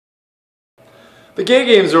The gay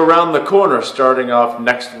games are around the corner starting off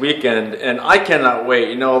next weekend, and I cannot wait.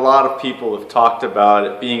 You know, a lot of people have talked about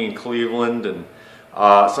it being in Cleveland, and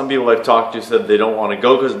some people I've talked to said they don't want to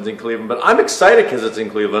go because it's in Cleveland, but I'm excited because it's in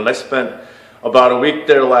Cleveland. I spent about a week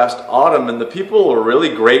there last autumn, and the people are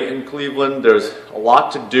really great in Cleveland. There's a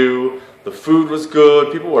lot to do. The food was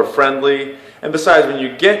good. People were friendly. And besides, when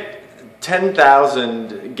you get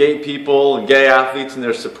 10,000 gay people and gay athletes and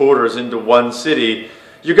their supporters into one city,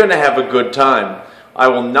 you're going to have a good time. I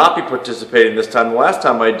will not be participating this time. The last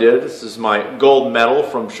time I did, this is my gold medal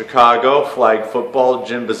from Chicago, flag football.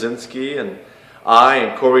 Jim Basinski and I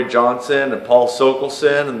and Corey Johnson and Paul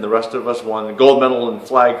Sokolson and the rest of us won the gold medal in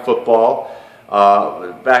flag football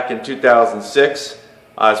back in 2006.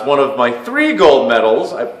 It's one of my 3 gold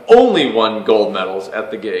medals. I've only won gold medals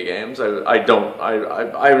at the gay games.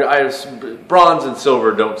 Bronze and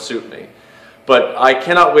silver don't suit me. But I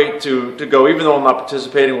cannot wait to go, even though I'm not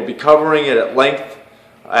participating. We'll be covering it at length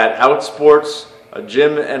at Outsports.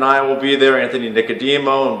 Jim and I will be there. Anthony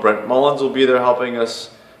Nicodemo and Brent Mullins will be there helping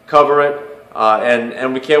us cover it.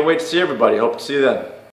 And we can't wait to see everybody. Hope to see you then.